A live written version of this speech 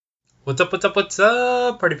What's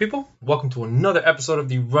up, party people? Welcome to another episode of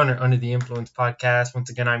the Runner Under the Influence podcast. Once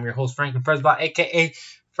again, I'm your host, Franklin Presbot, aka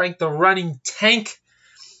Frank the Running Tank.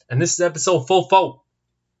 And this is episode 44.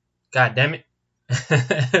 God damn it.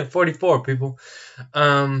 44, people.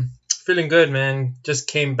 Feeling good, man. Just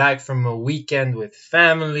came back from a weekend with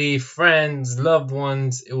family, friends, loved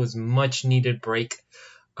ones. It was much needed break.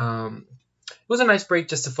 It was a nice break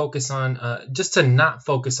just to focus on, just to not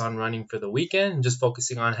focus on running for the weekend, just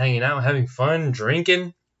focusing on hanging out, having fun,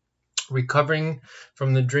 drinking, recovering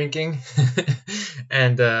from the drinking.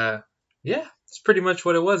 And yeah, it's pretty much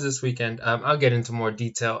what it was this weekend. I'll get into more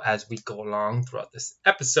detail as we go along throughout this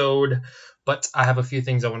episode, but I have a few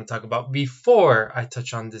things I want to talk about before I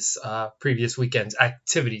touch on this previous weekend's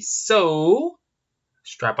activities. So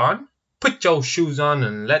strap on, put your shoes on,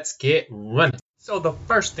 and let's get running. So the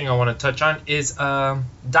first thing I want to touch on is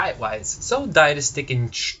diet-wise. So diet is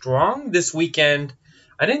sticking strong this weekend.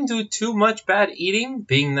 I didn't do too much bad eating,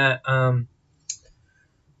 being that I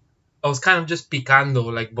was kind of just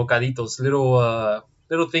picando, like bocaditos, little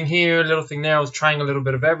thing here, little thing there. I was trying a little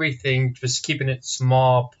bit of everything, just keeping it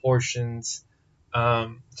small portions.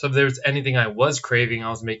 So if there's anything I was craving, I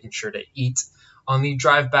was making sure to eat. On the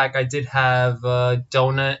drive back, I did have a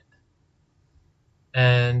donut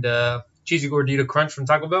and cheesy gordita crunch from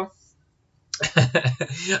Taco Bell.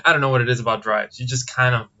 I don't know what it is about drives. You just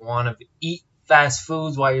kind of want to eat fast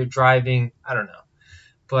foods while you're driving. I don't know.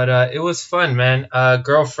 But it was fun, man.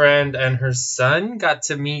 Girlfriend and her son got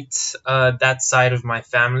to meet that side of my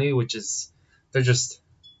family, which is, they're just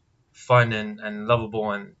fun and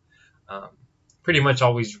lovable and pretty much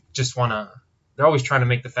always just want to, they're always trying to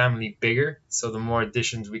make the family bigger. So the more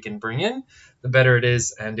additions we can bring in, the better it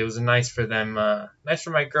is. And it was nice for them, nice for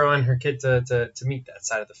my girl and her kid to meet that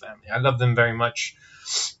side of the family. I love them very much.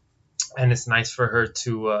 And it's nice for her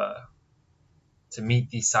to meet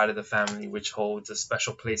the side of the family, which holds a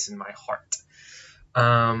special place in my heart.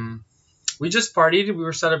 We just partied. We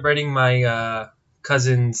were celebrating my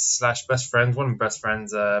cousin's / best friend, one of my best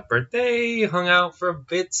friends' birthday. Hung out for a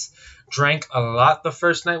bit. Drank a lot the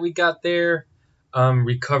first night we got there.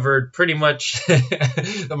 Recovered pretty much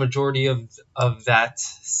the majority of that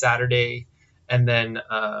Saturday. And then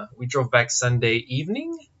we drove back Sunday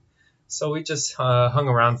evening. So we just hung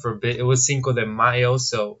around for a bit. It was Cinco de Mayo,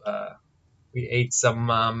 so we ate some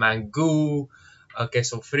mangú,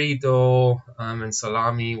 queso frito, and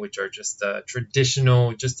salami, which are just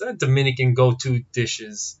traditional, just Dominican go-to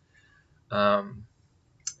dishes.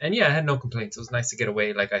 And yeah, I had no complaints. It was nice to get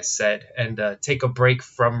away, like I said, and take a break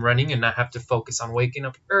from running and not have to focus on waking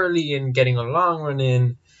up early and getting a long run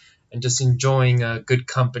in and just enjoying good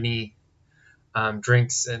company,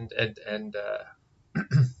 drinks, and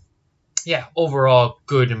yeah, overall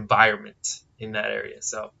good environment in that area.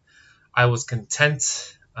 So I was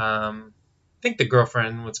content. I think the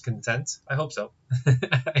girlfriend was content. I hope so.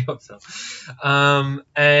 I hope so.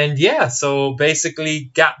 And yeah, so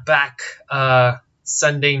basically got back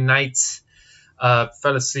Sunday night.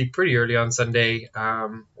 Fell asleep pretty early on Sunday.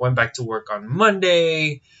 Went back to work on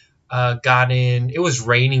Monday. Got in. It was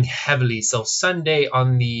raining heavily. So Sunday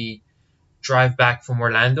on the drive back from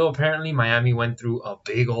Orlando, apparently Miami went through a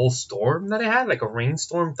big old storm that it had, like a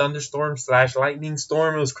rainstorm, thunderstorm / lightning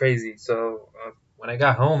storm. It was crazy. So when I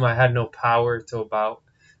got home, I had no power till about,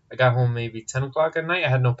 I got home maybe 10 o'clock at night. I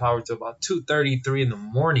had no power till about 2:33 in the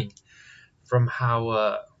morning from how,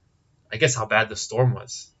 I guess how bad the storm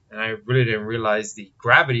was. And I really didn't realize the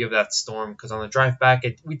gravity of that storm because on the drive back,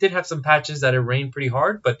 we did have some patches that it rained pretty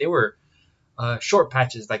hard, but they were short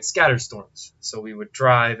patches, like scattered storms. So we would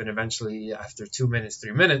drive and eventually after 2 minutes,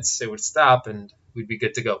 3 minutes, it would stop and we'd be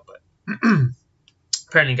good to go. But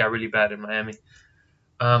apparently it got really bad in Miami.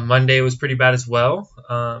 Monday was pretty bad as well.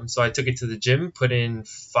 So I took it to the gym, put in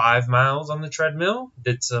 5 miles on the treadmill,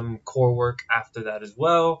 did some core work after that as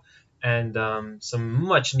well, and some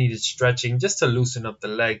much needed stretching just to loosen up the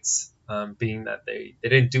legs, being that they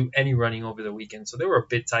didn't do any running over the weekend. So they were a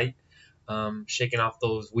bit tight, shaking off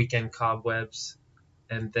those weekend cobwebs.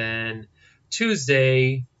 And then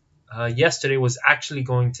Tuesday, yesterday was actually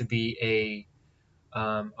going to be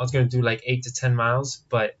I was going to do like 8 to 10 miles,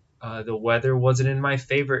 but the weather wasn't in my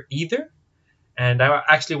favor either. And I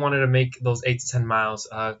actually wanted to make those 8 to 10 miles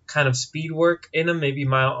kind of speed work in them, maybe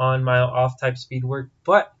mile on, mile off type speed work.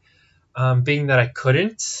 But being that I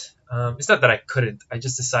couldn't, it's not that I couldn't, I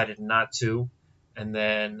just decided not to. And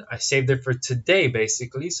then I saved it for today,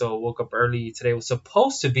 basically. So I woke up early. Today was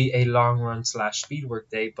supposed to be a long run / speed work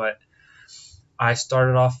day, but I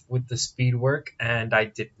started off with the speed work and I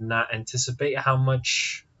did not anticipate how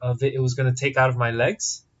much of it was going to take out of my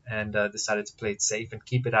legs, and decided to play it safe and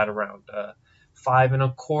keep it at around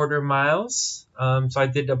 5.25 miles. So I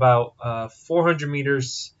did about 400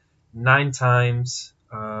 meters 9 times,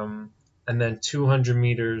 and then 200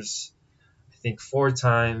 meters, I think, 4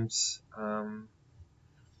 times. And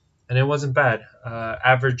it wasn't bad,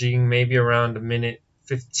 averaging maybe around a minute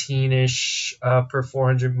 15-ish per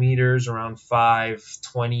 400 meters, around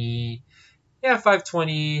 520. Yeah,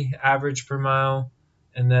 520 average per mile.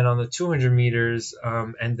 And then on the 200 meters,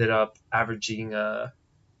 ended up averaging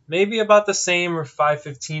maybe about the same, or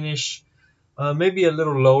 515-ish, maybe a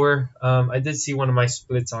little lower. I did see one of my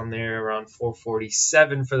splits on there around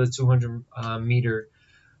 447 for the 200 meter,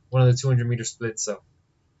 one of the 200 meter splits. So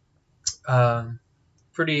um,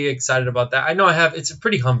 pretty excited about that. I know it's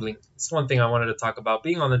pretty humbling. It's one thing I wanted to talk about.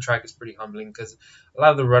 Being on the track is pretty humbling because a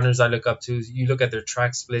lot of the runners I look up to, you look at their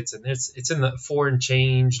track splits and it's in the four and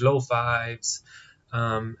change, low fives,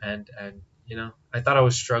 and I thought I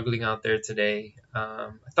was struggling out there today. I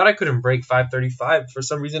thought I couldn't break 5:35. For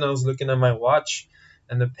some reason, I was looking at my watch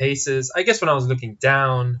and the paces. I guess when I was looking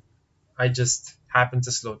down, I just happened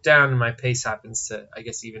to slow down and my pace happens to, I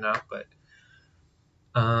guess, even out. But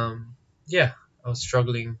yeah, I was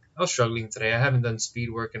struggling. Today. I haven't done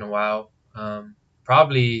speed work in a while.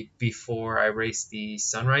 Probably before I raced the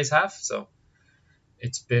Sunrise Half. So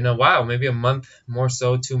it's been a while, maybe a month, more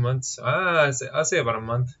so 2 months. I'll say about a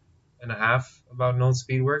month and a half about no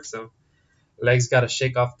speed work. So legs got to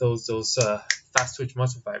shake off those fast twitch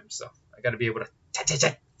muscle fibers. So I got to be able to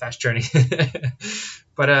fast journey.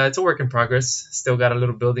 But it's a work in progress. Still got a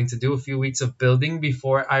little building to do. A few weeks of building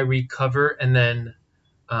before I recover and then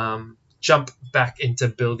jump back into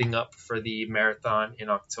building up for the marathon in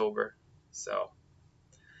October. So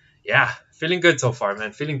yeah, feeling good so far,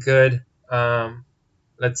 man. Feeling good.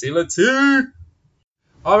 Let's see.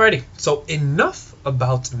 Alrighty, so enough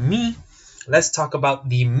about me. Let's talk about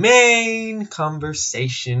the main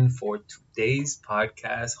conversation for today's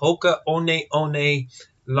podcast. Hoka One One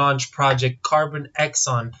launch project Carbon X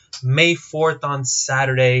on May 4th on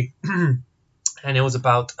Saturday. And it was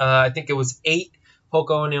about, I think it was 8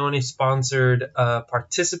 Hoka One One sponsored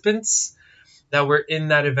participants that were in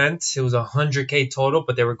that event. It was 100K total,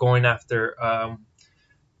 but they were going after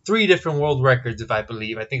 3 different world records, if I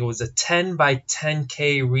believe. I think it was a 10 by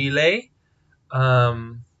 10K relay,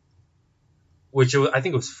 which I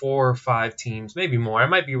think it was 4 or 5 teams, maybe more. I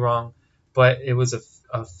might be wrong, but it was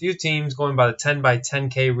a few teams going by the 10 by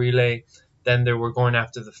 10K relay. Then they were going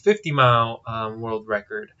after the 50-mile world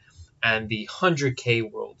record and the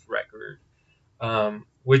 100K world record,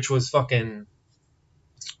 which was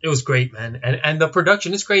it was great, man. And the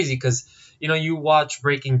production is crazy because, you watch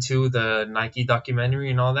Breaking 2, the Nike documentary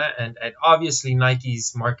and all that, and obviously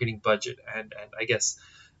Nike's marketing budget and I guess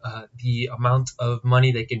the amount of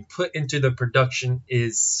money they can put into the production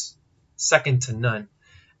is second to none.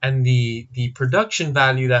 And the production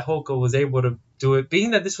value that Hoka was able to do it, being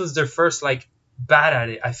that this was their first bad at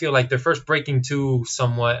it, I feel like their first Breaking 2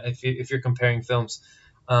 somewhat, if you're comparing films,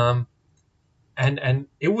 and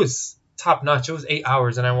it was top notch. It was 8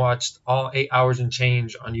 hours, and I watched all 8 hours and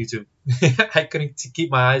change on YouTube. I couldn't keep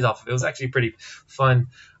my eyes off of it. It was actually pretty fun.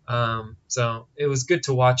 So it was good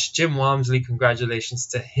to watch. Jim Walmsley, congratulations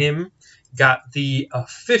to him. Got the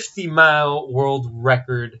 50-mile world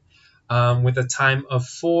record with a time of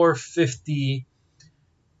 4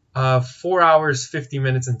 hours, 50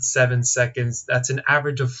 minutes, and 7 seconds. That's an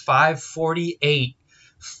average of 5:48.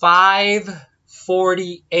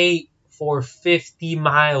 5:48 for 50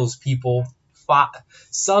 miles, people.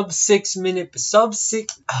 Sub 6 minute,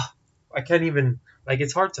 I can't even,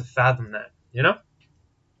 it's hard to fathom that,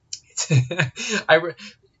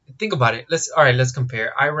 think about it. Let's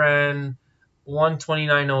compare. I ran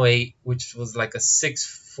 1:29:08, which was like a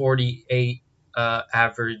 6:48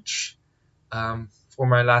 average for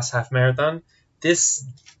my last half marathon. This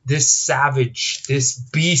savage, this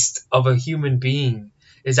beast of a human being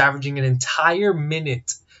is averaging an entire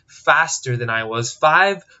minute faster than I was.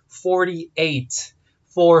 5:48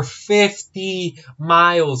 for 50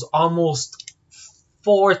 miles, almost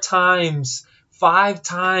 5 times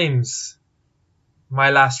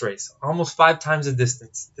my last race, almost 5 times the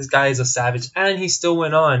distance. This guy is a savage, and he still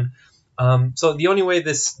went on. So the only way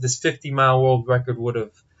this 50-mile world record would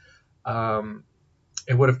have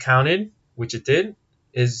counted, which it did,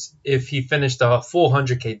 is if he finished a full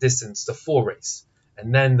 100K distance, the full race.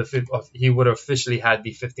 And then he would have officially had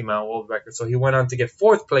the 50-mile world record. So he went on to get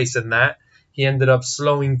 4th place in that. He ended up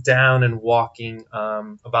slowing down and walking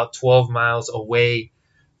about 12 miles away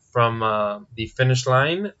from the finish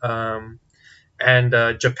line. And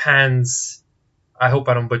Japan's, I hope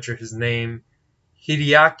I don't butcher his name,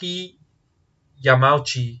 Hideaki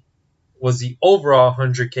Yamauchi, was the overall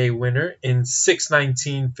 100K winner in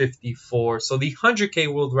 6:19:54. So the 100K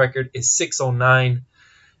world record is 6:09,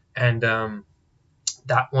 and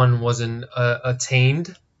that one wasn't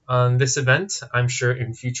attained on this event. I'm sure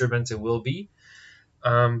in future events it will be.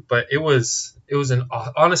 But it was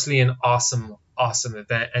honestly an awesome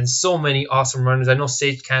event, and so many awesome runners. I know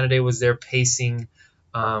Sage Canada was there pacing.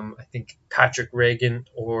 I think Patrick Reagan,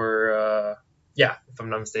 or if I'm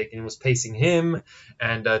not mistaken, was pacing him,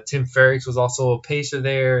 and Tim Ferriss was also a pacer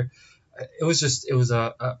there. It was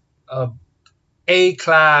a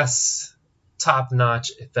class, top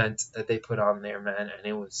notch event that they put on there, man,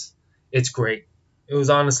 and it's great. It was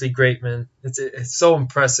honestly great, man. It's so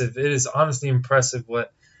impressive. It is honestly impressive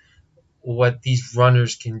what these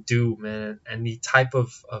runners can do, man, and the type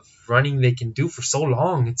of running they can do for so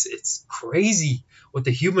long. It's crazy what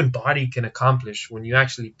the human body can accomplish when you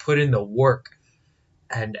actually put in the work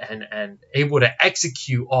and able to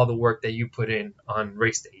execute all the work that you put in on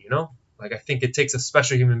race day, Like, I think it takes a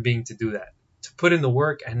special human being to do that, to put in the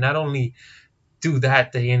work, and not only do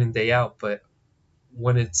that day in and day out, but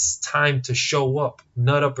when it's time to show up,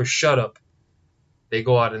 nut up or shut up, they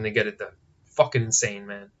go out and they get it done. Fucking insane,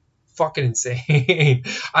 man. Fucking insane.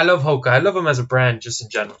 I love Hoka. I love them as a brand just in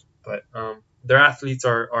general. But their athletes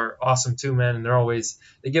are awesome too, man. And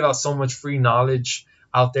they give out so much free knowledge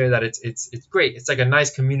out there that it's great. It's like a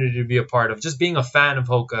nice community to be a part of. Just being a fan of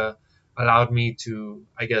Hoka allowed me to,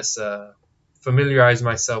 I guess, familiarize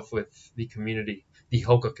myself with the community, the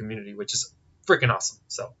Hoka community, which is freaking awesome.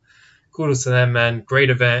 So kudos to them, man. Great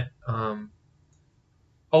event.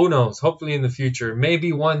 Who knows? Hopefully in the future,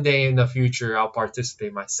 maybe one day in the future, I'll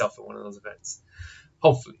participate myself in one of those events.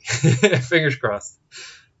 Hopefully. Fingers crossed.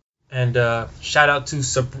 And shout out to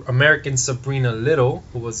American Sabrina Little,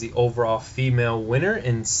 who was the overall female winner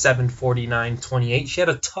in 7:49:28. She had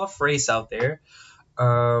a tough race out there.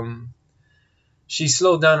 She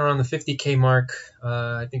slowed down around the 50K mark.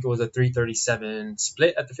 I think it was a 3:37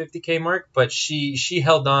 split at the 50K mark, but she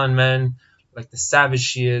held on, man, like the savage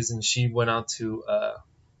she is, and she went out to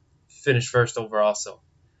finish first overall. So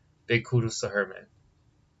big kudos to her, man.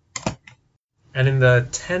 And in the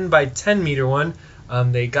 10x10 meter one,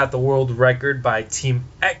 they got the world record by Team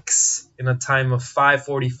X in a time of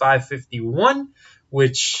 5:45:51,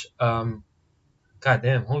 which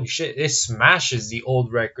goddamn, holy shit, it smashes the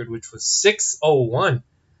old record, which was 6:01.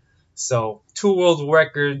 So 2 world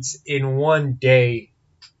records in one day.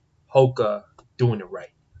 Hoka doing it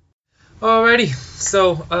right. Alrighty,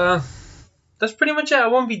 so that's pretty much it. I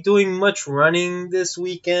won't be doing much running this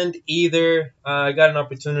weekend either. I got an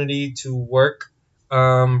opportunity to work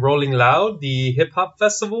Rolling Loud, the hip hop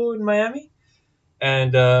festival in Miami,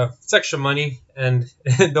 and it's extra money. And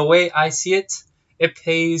the way I see it, it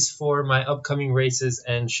pays for my upcoming races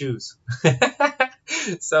and shoes.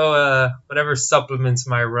 So whatever supplements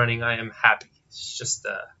my running, I am happy. It's just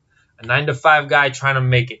a 9-to-5 guy trying to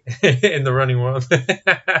make it in the running world.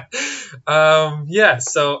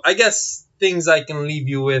 So I guess things I can leave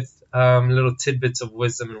you with, little tidbits of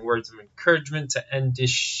wisdom and words of encouragement to end this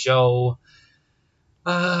show.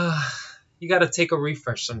 You got to take a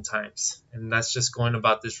refresh sometimes, and that's just going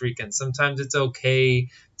about this weekend. Sometimes it's okay,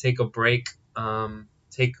 take a break,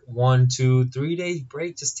 take 1, 2, 3 days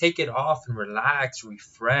break. Just take it off and relax,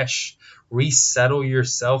 refresh, resettle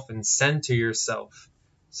yourself and center yourself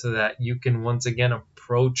so that you can once again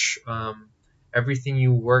approach everything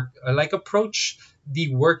you work, approach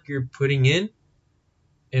the work you're putting in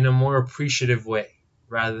a more appreciative way,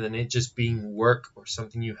 rather than it just being work or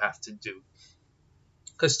something you have to do.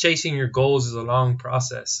 Because chasing your goals is a long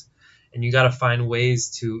process, and you got to find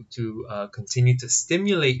ways to continue to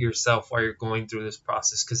stimulate yourself while you're going through this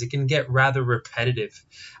process, because it can get rather repetitive.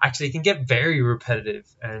 Actually, it can get very repetitive,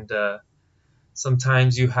 and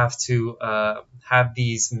sometimes you have to have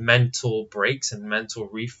these mental breaks and mental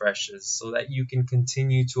refreshes so that you can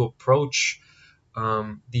continue to approach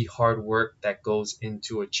the hard work that goes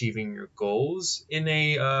into achieving your goals in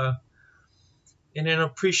an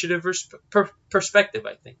appreciative perspective.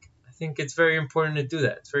 I think it's very important to do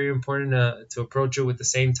that. It's very important to approach it with the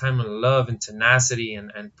same time of love and tenacity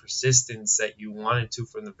and persistence that you wanted to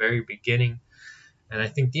from the very beginning. And I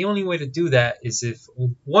think the only way to do that is if,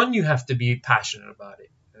 1, you have to be passionate about it,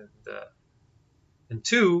 and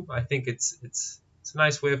 2, I think it's a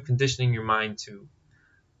nice way of conditioning your mind to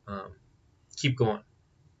keep going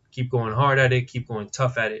hard at it, keep going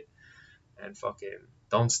tough at it, and fucking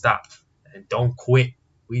don't stop and don't quit.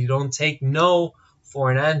 We don't take no for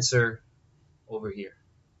an answer over here.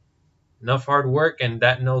 Enough hard work, and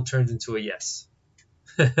that no turns into a yes.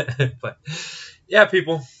 But yeah,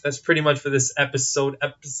 people, that's pretty much for this episode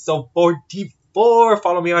 45.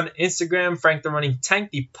 Follow me on Instagram, Frank the Running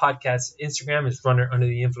Tank. The podcast Instagram is Runner Under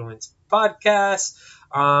the Influence Podcast.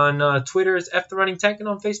 On Twitter is F the Running Tank, and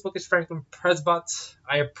on Facebook is Franklin Presbot.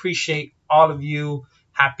 I appreciate all of you.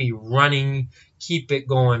 Happy running. Keep it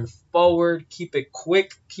going forward. Keep it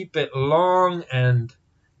quick. Keep it long. And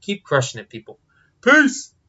keep crushing it, people. Peace.